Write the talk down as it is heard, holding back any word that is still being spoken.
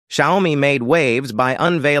Xiaomi made waves by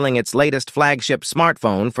unveiling its latest flagship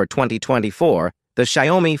smartphone for 2024, the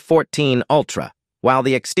Xiaomi 14 Ultra. While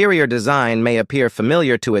the exterior design may appear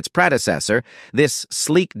familiar to its predecessor, this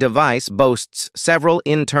sleek device boasts several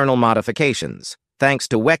internal modifications. Thanks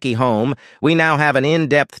to WekiHome, we now have an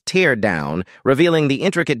in-depth teardown revealing the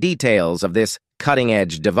intricate details of this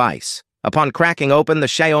cutting-edge device. Upon cracking open the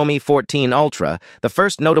Xiaomi 14 Ultra, the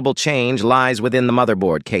first notable change lies within the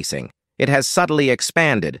motherboard casing. It has subtly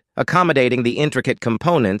expanded, accommodating the intricate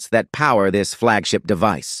components that power this flagship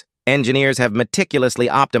device. Engineers have meticulously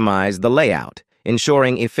optimized the layout,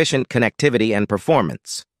 ensuring efficient connectivity and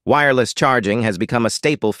performance. Wireless charging has become a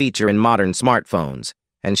staple feature in modern smartphones,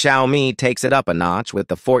 and Xiaomi takes it up a notch with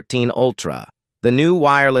the 14 Ultra. The new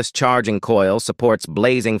wireless charging coil supports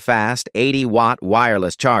blazing fast 80-watt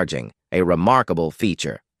wireless charging, a remarkable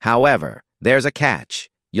feature. However, there's a catch.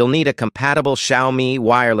 You'll need a compatible Xiaomi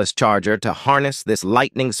wireless charger to harness this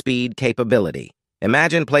lightning speed capability.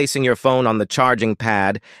 Imagine placing your phone on the charging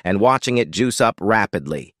pad and watching it juice up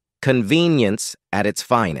rapidly. Convenience at its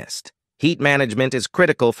finest. Heat management is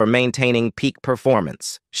critical for maintaining peak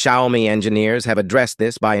performance. Xiaomi engineers have addressed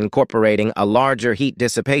this by incorporating a larger heat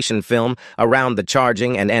dissipation film around the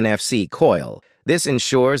charging and NFC coil. This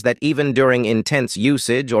ensures that even during intense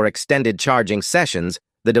usage or extended charging sessions,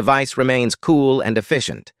 the device remains cool and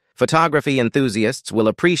efficient. Photography enthusiasts will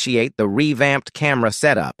appreciate the revamped camera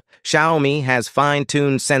setup. Xiaomi has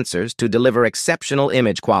fine-tuned sensors to deliver exceptional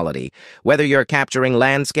image quality, whether you're capturing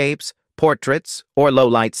landscapes, portraits, or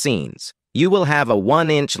low-light scenes. You will have a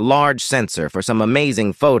 1-inch large sensor for some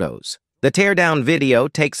amazing photos. The teardown video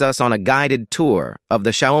takes us on a guided tour of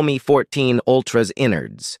the Xiaomi 14 Ultra's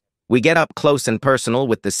innards. We get up close and personal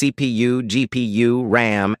with the CPU, GPU,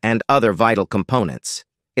 RAM, and other vital components.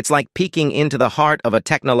 It's like peeking into the heart of a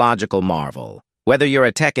technological marvel. Whether you're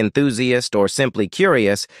a tech enthusiast or simply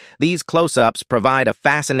curious, these close-ups provide a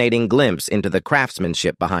fascinating glimpse into the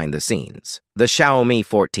craftsmanship behind the scenes. The Xiaomi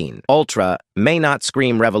 14 Ultra may not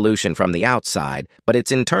scream revolution from the outside, but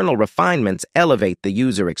its internal refinements elevate the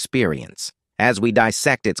user experience. As we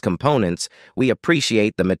dissect its components, we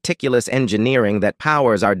appreciate the meticulous engineering that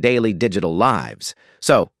powers our daily digital lives.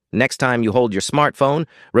 So, next time you hold your smartphone,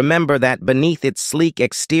 remember that beneath its sleek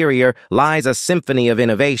exterior lies a symphony of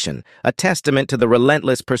innovation, a testament to the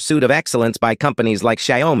relentless pursuit of excellence by companies like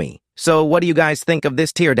Xiaomi. So what do you guys think of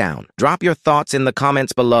this teardown? Drop your thoughts in the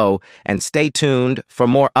comments below and stay tuned for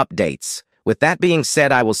more updates. With that being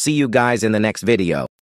said, I will see you guys in the next video.